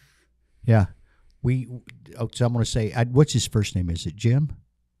 Uh-huh. Yeah. So I'm going to say, what's his first name? Is it Jim?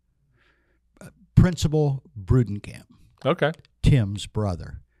 Principal Brudenkamp. Okay. Tim's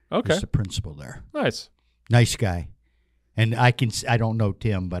brother. Okay. Is the principal there. Nice. Nice guy. And I don't know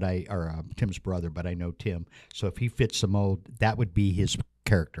Tim, Tim's brother, but I know Tim. So if he fits the mold, that would be his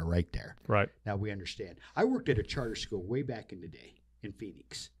character right there. Right. Now we understand. I worked at a charter school way back in the day in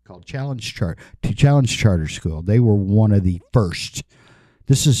Phoenix called Challenge Charter School. They were one of the first.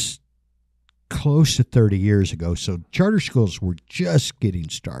 This is close to 30 years ago. So charter schools were just getting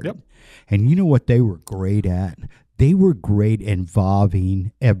started. Yep. And you know what they were great at? They were great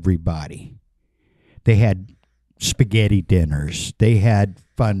involving everybody. They had spaghetti dinners. They had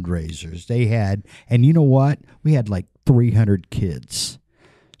fundraisers. And you know what? We had like 300 kids.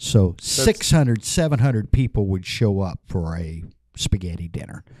 So 600, 700 people would show up for a spaghetti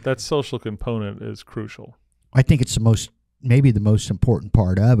dinner. That social component is crucial. I think it's maybe the most important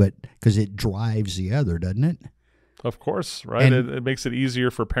part of it because it drives the other, doesn't it? Of course, right? It makes it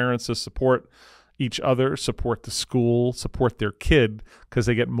easier for parents to support each other, support the school, support their kid because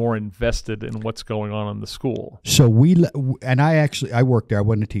they get more invested in what's going on in the school. So I worked there. I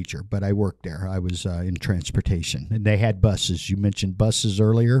wasn't a teacher, but I worked there. I was in transportation, and they had buses. You mentioned buses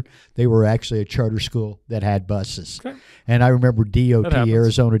earlier. They were actually a charter school that had buses. Okay. And I remember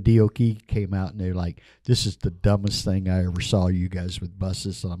Arizona DOT came out, and they're like, "This is the dumbest thing I ever saw, you guys with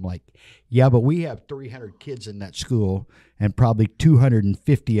buses." And I'm like, "Yeah, but we have 300 kids in that school, and probably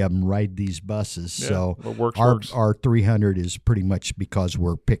 250 of them ride these buses. Yeah, so our 300 is pretty much because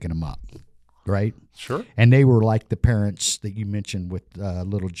we're picking them up, right?" Sure. And they were like the parents that you mentioned with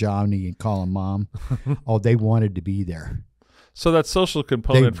little Johnny and calling mom. Oh, they wanted to be there. So that social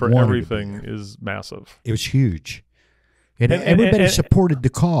component for everything is massive. It was huge. And everybody supported the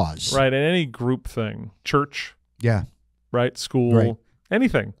cause. Right. And any group thing, church. Yeah. Right. School,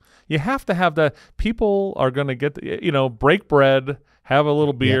 anything. You have to have that. People are going to get, break bread, have a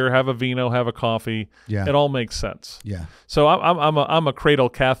little beer, have a vino, have a coffee. Yeah. It all makes sense. Yeah. So I'm a cradle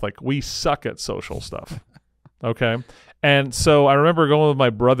Catholic. We suck at social stuff. Okay. And so I remember going with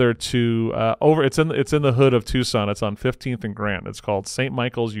my brother to it's in the hood of Tucson. It's on 15th and Grant. It's called St.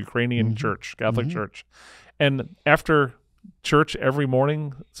 Michael's Ukrainian Church, Catholic Church. And after church every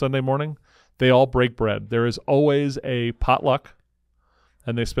morning, Sunday morning, they all break bread. There is always a potluck,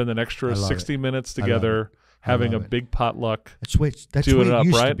 and they spend an extra 60 minutes together having a big potluck. That's what it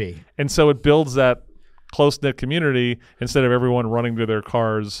used to be. And so it builds that close-knit community instead of everyone running to their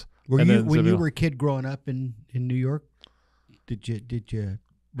cars. When you were a kid growing up in New York, did you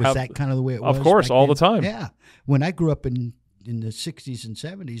was that kind of the way it was? Of course, all the time. Yeah. When I grew up in the 60s and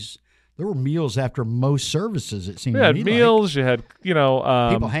 70s, there were meals after most services, it seemed to me. You had meals, you had,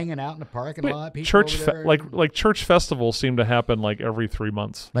 people hanging out in the parking lot. Church festivals seem to happen like every 3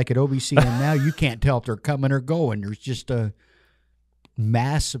 months. Like at OBCM now, you can't tell if they're coming or going. There's just a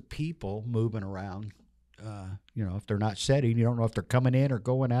mass of people moving around. If they're not setting, you don't know if they're coming in or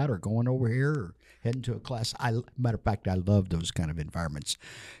going out or going over here or heading to a class. Matter of fact, I love those kind of environments.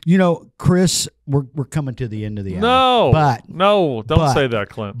 Chris, we're coming to the end of the hour. Don't say that,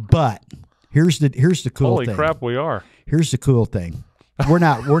 Clint. But here's the cool thing. Holy crap, we are. Here's the cool thing. We're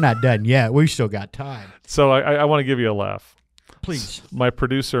not done yet. We still got time. So I want to give you a laugh. Please. My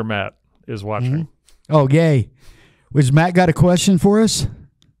producer Matt is watching. Oh, yay! Was Matt got a question for us?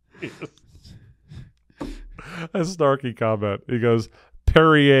 A snarky comment. He goes,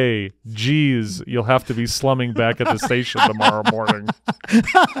 Perrier, geez, you'll have to be slumming back at the station tomorrow morning.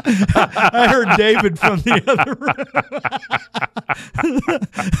 I heard David from the other room.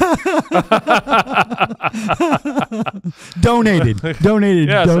 Donated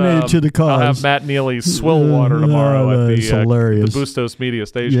to the cause. I'll have Matt Neely swill water tomorrow at the Bustos Media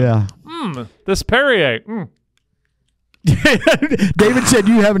Station. Yeah. This Perrier. David said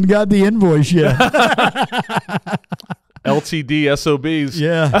you haven't got the invoice yet. LTD SOBs.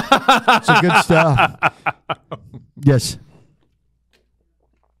 Yeah. It's a good stuff. Yes.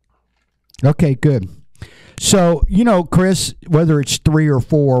 Okay, good. So, Chris, whether it's 3 or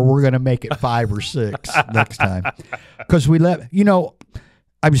 4, we're going to make it 5 or 6 next time. Because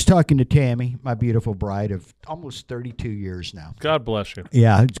I was talking to Tammy, my beautiful bride of almost 32 years now. God bless you.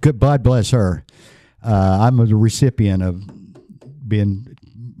 Yeah, it's good. God bless her. I'm the recipient of being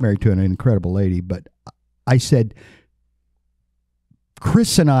married to an incredible lady, but I said,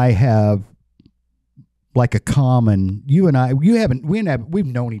 Chris and I have like a common. You and I, we've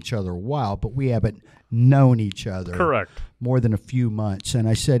known each other a while, but we haven't known each other. Correct. More than a few months, and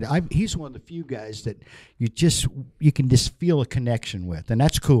I said he's one of the few guys that you can just feel a connection with, and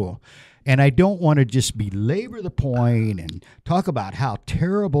that's cool. And I don't want to just belabor the point and talk about how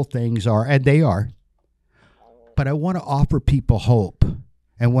terrible things are, and they are. But I want to offer people hope.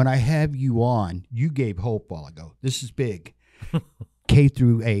 And when I have you on, you gave hope a while ago. This is big. K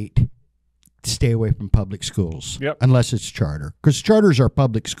through 8, stay away from public schools. Yep. Unless it's charter. Because charters are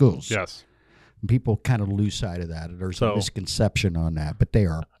public schools. Yes. And people kind of lose sight of that. There's a misconception on that, but they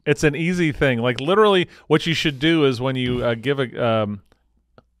are. It's an easy thing. Like literally what you should do is when you give a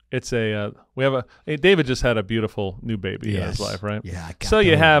David just had a beautiful new baby in his life, right? Yeah. So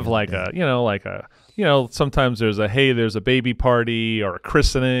you have sometimes there's a baby party or a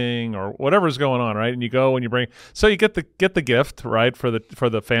christening or whatever's going on, right? And you go and you get the gift, right, for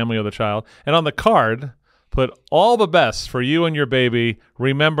the family or the child. And on the card, put all the best for you and your baby.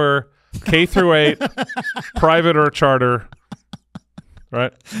 Remember, K through 8, private or charter,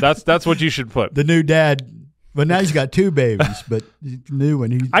 right? That's what you should put. The new dad. But now he's got 2 babies, but new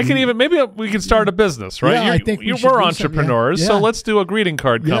one. Maybe we can start a business, right? Yeah, I think we're entrepreneurs, so let's do a greeting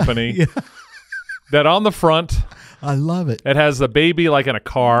card company that on the front. I love it. It has the baby like in a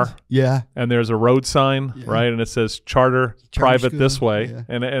car. Yeah. And there's a road sign, right? And it says charter private school, this way. Yeah.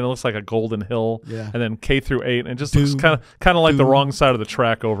 And it looks like a golden hill. Yeah. And then K through 8. And it just looks kind of like the wrong side of the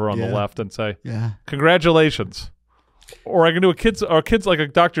track over on the left and say, congratulations. Or I can do a kids like a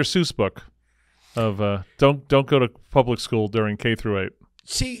Dr. Seuss book. Of don't go to public school during K through 8.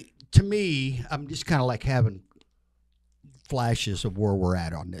 See, to me, I'm just kind of like having flashes of where we're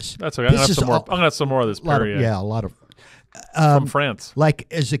at on this. That's okay. I'm gonna have some more of this. A lot of from France.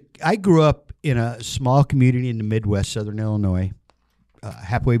 Like I grew up in a small community in the Midwest, Southern Illinois,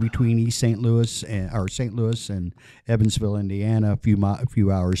 halfway between East St. Louis and Evansville, Indiana, a few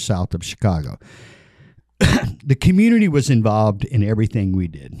hours south of Chicago. The community was involved in everything we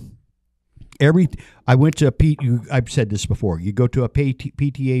did. I went to I've said this before. You go to a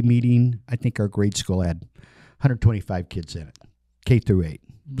PTA meeting. I think our grade school had 125 kids in it, K through 8,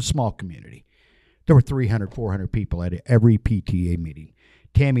 a small community. There were 300, 400 people at every PTA meeting.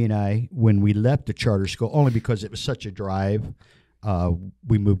 Tammy and I, when we left the charter school, only because it was such a drive,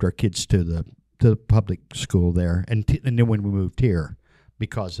 we moved our kids to the public school there, and then when we moved here,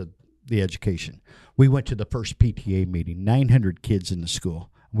 because of the education, we went to the first PTA meeting. 900 kids in the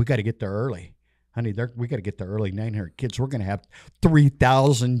school. We got to get there early, honey. We got to get there early. 900 kids. We're going to have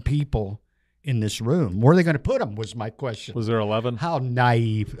 3,000 people in this room. Where are they going to put them? Was my question. Was there 11? How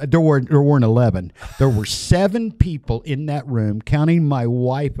naive. There weren't 11. There were 7 people in that room, counting my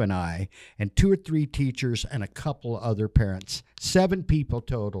wife and I, and 2 or 3 teachers and a couple of other parents. 7 people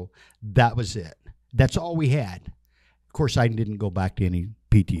total. That was it. That's all we had. Of course, I didn't go back to any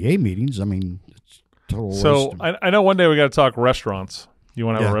PTA meetings. I mean, it's total. So I know one day we got to talk restaurants. You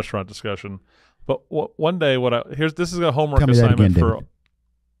want to have a restaurant discussion, but one day this is a homework assignment for. David.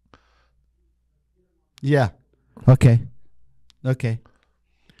 Yeah. Okay.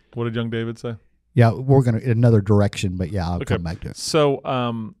 What did young David say? Yeah, we're going to another direction, but yeah, I'll come back to it. So,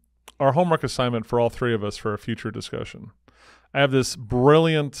 our homework assignment for all 3 of us for a future discussion. I have this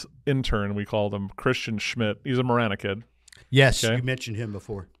brilliant intern, we called him Christian Schmidt. He's a Marana kid. Yes, you mentioned him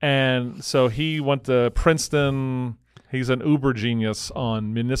before. And so he went to Princeton. He's an uber genius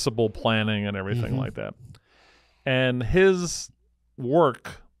on municipal planning and everything like that. And his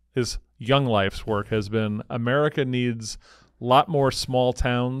work, his young life's work, has been America needs a lot more small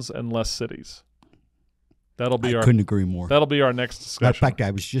towns and less cities. Couldn't agree more. That'll be our next discussion. Matter of fact,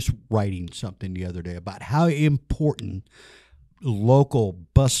 I was just writing something the other day about how important local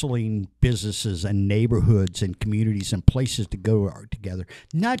bustling businesses and neighborhoods and communities and places to go are together,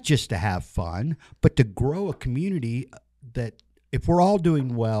 not just to have fun, but to grow a community that if we're all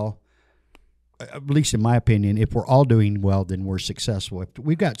doing well, at least in my opinion, if we're all doing well, then we're successful. If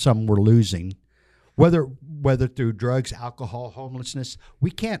we've got some we're losing, whether through drugs, alcohol, homelessness, we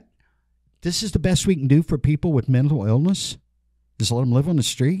can't. This is the best we can do for people with mental illness. Just let them live on the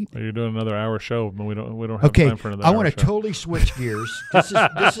street. You're doing another hour show, but we don't have time for another hour show. I want to totally switch gears. This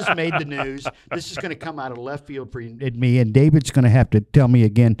has made the news. This is going to come out of left field for me, and David's going to have to tell me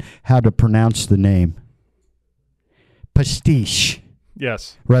again how to pronounce the name. Pastiche.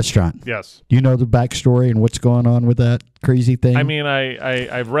 Yes. Restaurant. Yes. Do you know the backstory and what's going on with that crazy thing? I mean,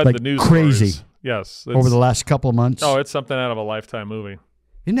 I've read the news crazy stories. Yes. Over the last couple of months. Oh, it's something out of a Lifetime movie.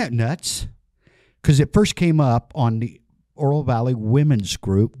 Isn't that nuts? Because it first came up on the Oro Valley Women's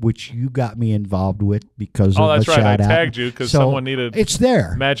Group, which you got me involved with because of that's a right. shout I out. tagged you because someone needed it's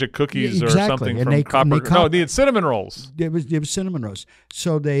there. magic cookies or something and from Copper. No, it needed cinnamon rolls. It was cinnamon rolls.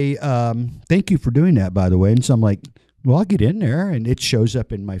 So they thank you for doing that, by the way. And so I'm like, well, I'll get in there, and it shows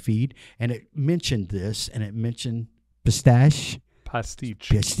up in my feed, and it mentioned this, and it mentioned pastiche.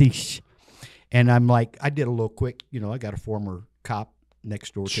 And I'm like, I did a little quick, I got a former cop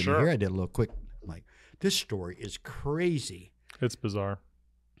next door to me here. I did a little quick, I'm like, this story is crazy. It's bizarre.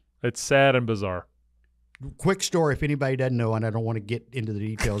 It's sad and bizarre. Quick story, if anybody doesn't know, and I don't want to get into the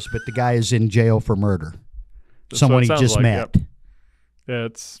details, but the guy is in jail for murder. Someone he just met. Yep. Yeah,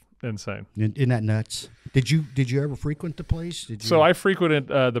 it's insane. Isn't that nuts? Did you ever frequent the place? So I frequented.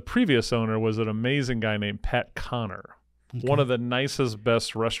 The previous owner was an amazing guy named Pat Connor. Okay. One of the nicest,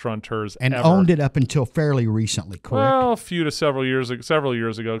 best restaurateurs and ever. Owned it up until fairly recently, correct? Well, several years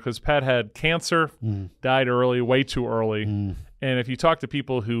ago, because Pat had cancer, died early, way too early. And if you talk to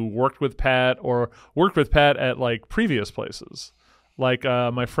people who worked with Pat or worked with Pat at like previous places, like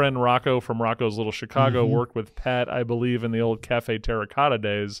my friend Rocco from Rocco's Little Chicago worked with Pat, I believe, in the old Cafe Terracotta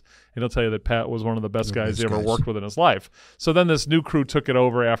days, and he'll tell you that Pat was one of the best guys he ever worked with in his life. So then this new crew took it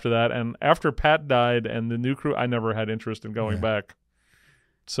over after that, and after Pat died and the new crew, I never had interest in going back.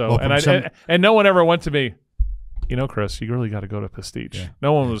 So and no one ever went to me, Chris, you really got to go to Pastiche. Yeah.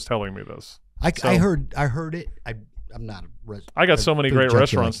 No one was telling me this. I heard it. I'm not I got so many great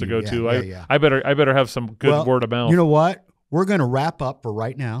restaurants to go to. I better have some good word of mouth. You know what? We're going to wrap up for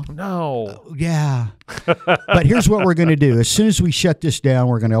right now. No. Yeah. But here's what we're going to do. As soon as we shut this down,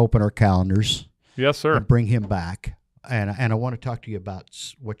 we're going to open our calendars. Yes, sir. And bring him back. And I want to talk to you about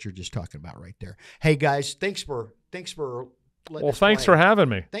what you're just talking about right there. Hey, guys, thanks for letting us thanks play. for having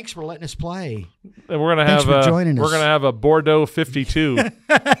me. Thanks for letting us play. And we're going to have a Bordeaux 52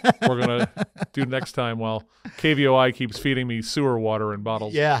 we're going to do next time while KVOI keeps feeding me sewer water in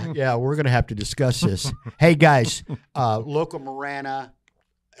bottles. Yeah, we're going to have to discuss this. Hey, guys, local Marana,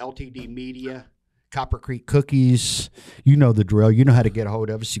 LTD Media, Copper Creek Cookies, you know the drill. You know how to get a hold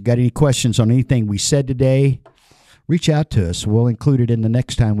of us. You got any questions on anything we said today reach out to us. We'll include it in the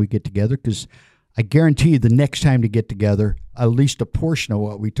next time we get together, because I guarantee you the next time to get together, at least a portion of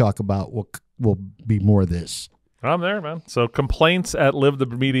what we talk about will be more of this. I'm there, man. So complaints at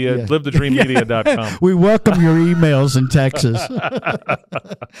livethedreammedia.com. We welcome your emails in Texas.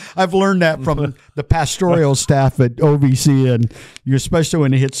 I've learned that from the pastoral staff at OVC, and especially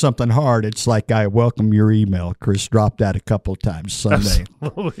when it hits something hard, it's like, I welcome your email. Chris dropped that a couple of times Sunday.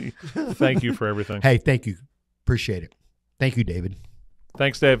 Absolutely. Thank you for everything. Hey, thank you. Appreciate it. Thank you, David.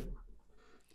 Thanks, Dave.